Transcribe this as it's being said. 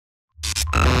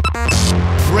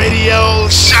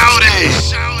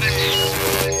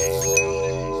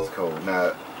It's cold.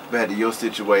 Now, back to your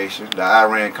situation, the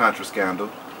Iran Contra scandal.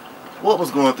 What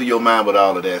was going through your mind with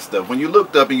all of that stuff? When you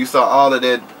looked up and you saw all of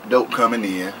that dope coming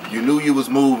in, you knew you was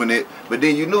moving it, but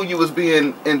then you knew you was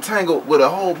being entangled with a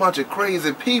whole bunch of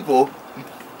crazy people.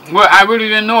 Well, I really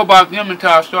didn't know about them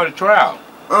until I started trial.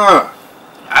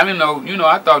 I didn't know,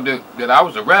 I thought that I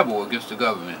was a rebel against the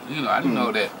government. I didn't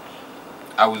know that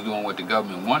I was doing what the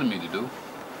government wanted me to do.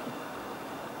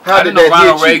 I didn't know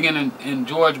Ronald Reagan and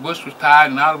George Bush was tied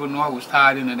and Oliver North was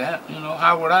tied into that.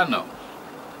 How would I know?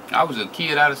 I was a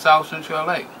kid out of South Central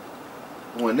LA.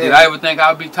 Did I ever think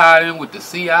I would be tied in with the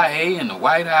CIA and the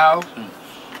White House?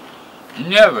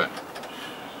 Never.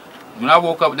 When I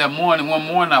woke up that morning, one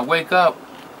morning I wake up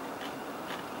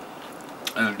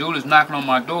and a dude is knocking on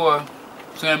my door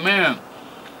saying, "Man,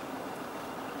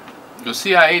 the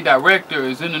CIA director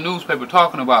is in the newspaper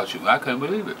talking about you." I couldn't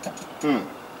believe it.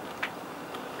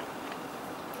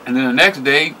 And then the next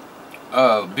day,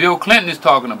 Bill Clinton is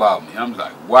talking about me. I'm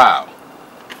like, wow.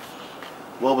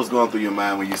 What was going through your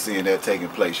mind when you seeing that taking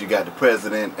place? You got the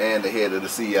president and the head of the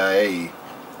CIA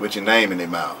with your name in their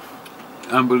mouth.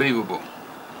 Unbelievable.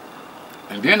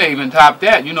 And then they even topped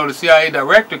that. The CIA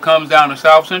director comes down to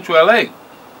South Central LA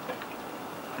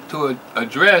to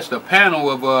address a panel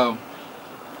of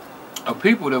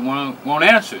people that want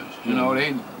answers.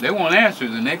 They want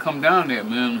answers, and they come down there,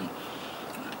 man.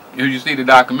 If you see the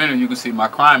documentary, you can see my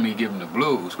crime me giving the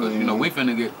blues, because we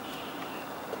finna get.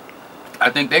 I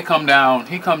think he come down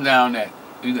that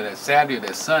either that Saturday or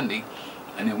that Sunday,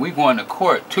 and then we going to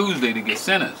court Tuesday to get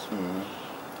sentenced.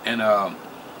 And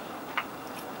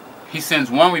he sends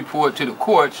one report to the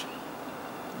courts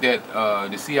that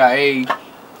the CIA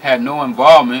had no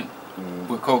involvement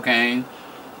with cocaine,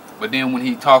 but then when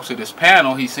he talks to this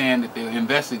panel, he's saying that the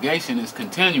investigation is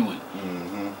continuing,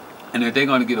 and that they're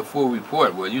going to get a full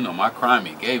report. Well, my crime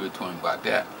he gave it to him about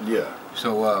that. Yeah.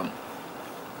 So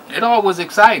it all was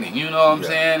exciting, you know what I'm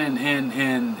saying, and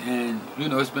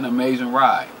it's been an amazing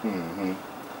ride.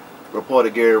 Reporter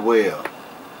Gary Well,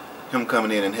 him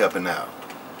coming in and helping out.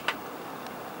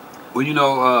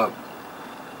 Well,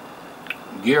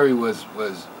 Gary was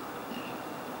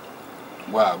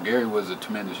wow. Gary was a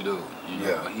tremendous dude.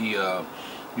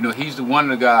 He's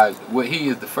one of the guys. Well, he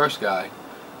is the first guy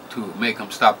to make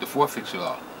him stop the forfeiture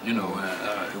law.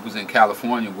 It was in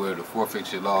California where the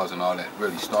forfeiture laws and all that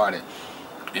really started.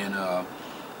 And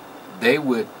they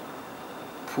would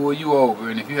pull you over,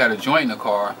 and if you had a joint in the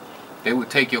car, they would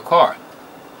take your car.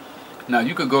 Now,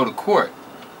 you could go to court,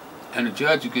 and the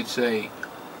judge could say,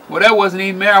 well, that wasn't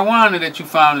even marijuana that you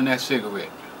found in that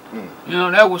cigarette.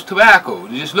 That was tobacco.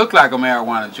 It just looked like a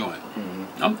marijuana joint.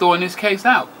 I'm throwing this case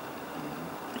out.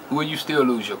 Will you still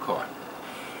lose your car?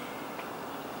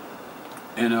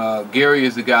 And Gary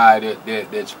is the guy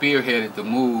that spearheaded the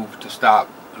move to stop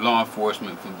law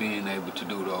enforcement from being able to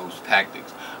do those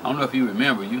tactics. I don't know if you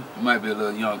remember, you might be a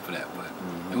little young for that, but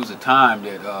it was a time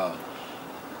that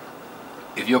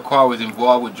if your car was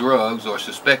involved with drugs or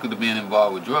suspected of being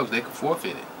involved with drugs, they could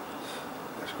forfeit it.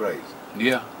 That's crazy.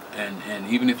 Yeah, and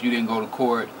even if you didn't go to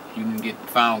court, you didn't get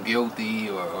found guilty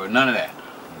or none of that,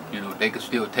 they could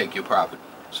still take your property.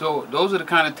 So those are the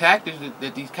kind of tactics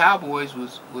that these cowboys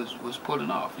was pulling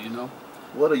off,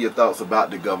 What are your thoughts about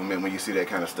the government when you see that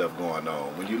kind of stuff going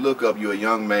on? When you look up, you're a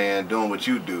young man doing what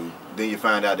you do, then you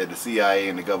find out that the CIA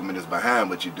and the government is behind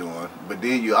what you're doing, but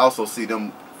then you also see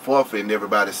them forfeiting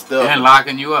everybody's stuff. And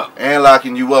locking you up. And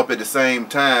locking you up at the same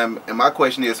time. And my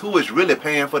question is, who is really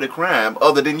paying for the crime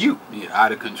other than you? Yeah,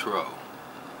 out of control.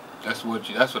 That's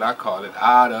what I call it,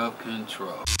 out of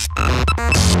control.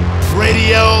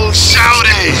 Radio Shout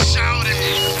It!